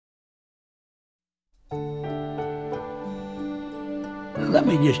Let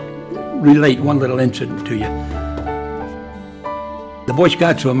me just relate one little incident to you. The Boy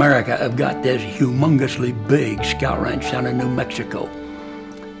Scouts of America have got this humongously big scout ranch down in New Mexico.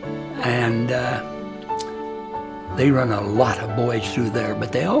 And they run a lot of boys through there,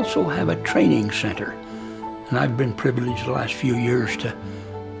 but they also have a training center. And I've been privileged the last few years to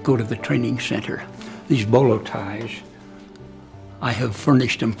go to the training center. These bolo ties, I have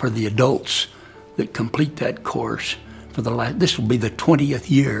furnished them for the adults that complete that course. This will be the 20th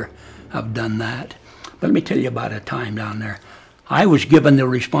year I've done that. But let me tell you about a time down there. I was given the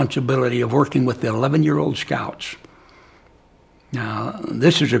responsibility of working with the 11-year-old scouts. Now,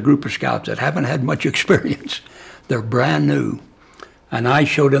 this is a group of scouts that haven't had much experience. They're brand new. And I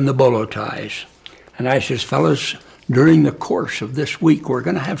showed them the bolo ties. And I says, fellas, during the course of this week, we're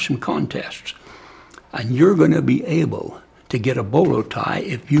going to have some contests. And you're going to be able to get a bolo tie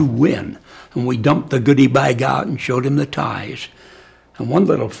if you win. And we dumped the goodie bag out and showed him the ties. And one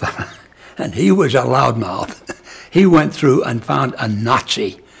little fella, and he was a loudmouth, he went through and found a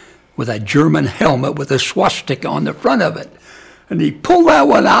Nazi with a German helmet with a swastika on the front of it. And he pulled that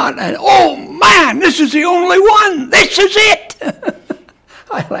one out and, oh man, this is the only one, this is it.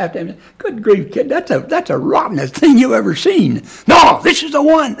 I laughed at him, good grief, kid, that's the rottenest thing you've ever seen. No, this is the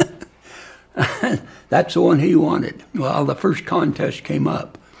one. That's the one he wanted. Well, the first contest came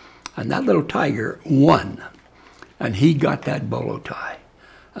up, and that little tiger won, and he got that bolo tie.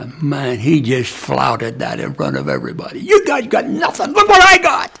 And man, he just flouted that in front of everybody. You guys got nothing. Look what I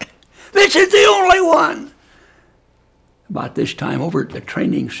got. This is the only one. About this time, over at the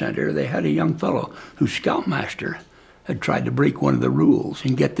training center, they had a young fellow whose scoutmaster had tried to break one of the rules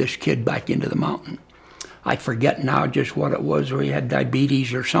and get this kid back into the mountain. I forget now just what it was, or he had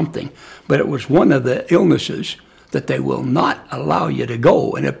diabetes or something, but it was one of the illnesses that they will not allow you to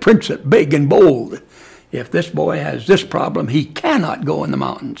go, and it prints it big and bold. If this boy has this problem, he cannot go in the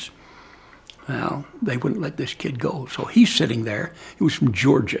mountains. Well, they wouldn't let this kid go, so he's sitting there. He was from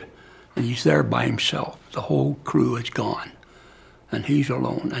Georgia, and he's there by himself. The whole crew is gone, and he's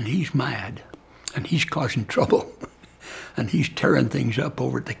alone, and he's mad, and he's causing trouble. And he's tearing things up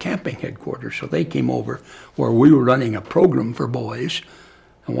over at the camping headquarters. So they came over where we were running a program for boys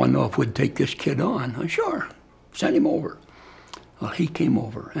and wanted to know if we'd take this kid on. I said, sure, send him over. Well, he came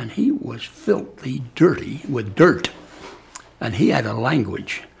over, and he was filthy dirty with dirt. And he had a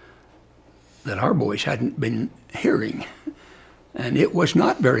language that our boys hadn't been hearing. And it was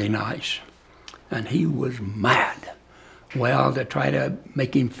not very nice. And he was mad. Well, to try to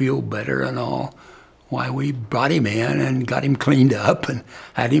make him feel better and all, why, we brought him in and got him cleaned up and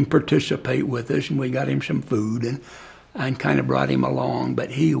had him participate with us, and we got him some food and kind of brought him along,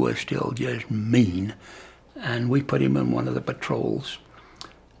 but he was still just mean. And we put him in one of the patrols.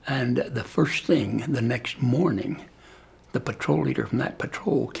 And the first thing, the next morning, the patrol leader from that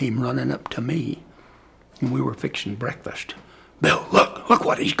patrol came running up to me, and we were fixing breakfast. Bill, look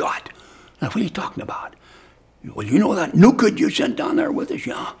what he's got. Now, what are you talking about? Well, you know that new kid you sent down there with us?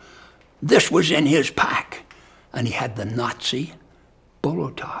 Yeah. This was in his pack, and he had the Nazi bolo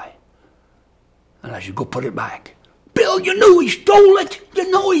tie. And I said, go put it back. Bill, you knew he stole it.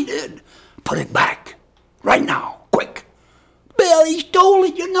 You know he did. Put it back, right now, quick. Bill, he stole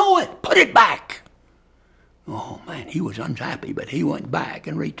it, you know it. Put it back. Oh, man, he was unhappy, but he went back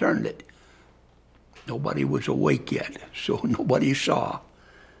and returned it. Nobody was awake yet, so nobody saw.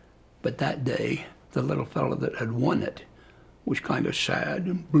 But that day, the little fellow that had won it was kind of sad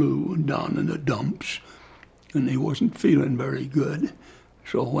and blue and down in the dumps, and he wasn't feeling very good.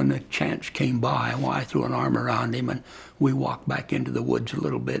 So when the chance came by, well, I threw an arm around him, and we walked back into the woods a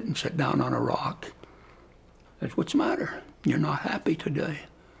little bit and sat down on a rock. I said, what's the matter? You're not happy today?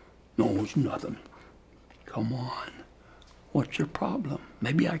 No, it's nothing. Come on. What's your problem?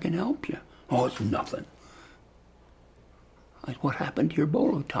 Maybe I can help you. Oh, it's nothing. I said, what happened to your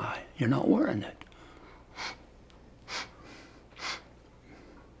bolo tie? You're not wearing it.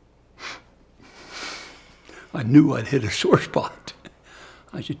 I knew I'd hit a sore spot.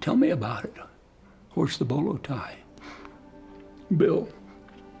 I said, tell me about it. Where's the bolo tie? Bill,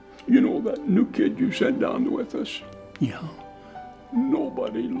 you know that new kid you sent down with us? Yeah.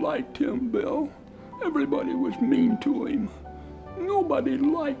 Nobody liked him, Bill. Everybody was mean to him. Nobody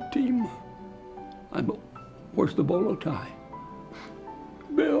liked him. Where's the bolo tie?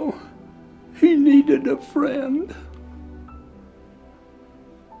 Bill, he needed a friend.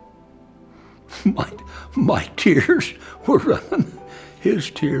 My tears were running.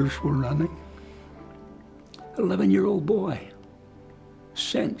 His tears were running. 11-year-old boy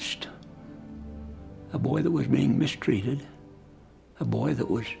sensed a boy that was being mistreated, a boy that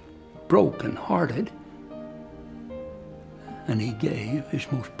was broken-hearted, and he gave his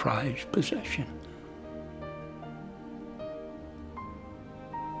most prized possession.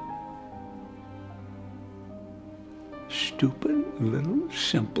 Stupid little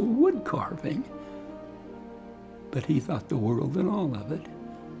simple wood carving, but he thought the world and all of it,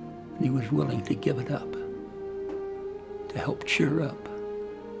 and he was willing to give it up to help cheer up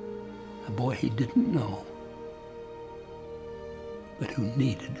a boy he didn't know, but who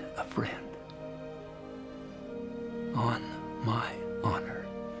needed a friend. On my honor,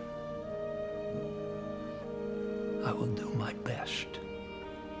 I will do my best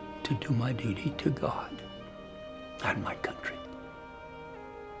to do my duty to God and my country,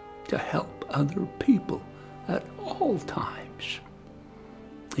 to help other people at all times,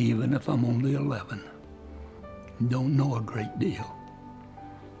 even if I'm only 11, don't know a great deal.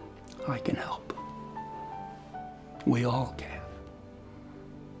 I can help. We all can.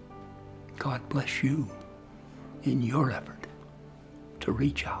 God bless you in your effort to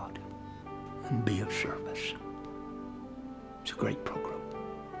reach out and be of service. It's a great program.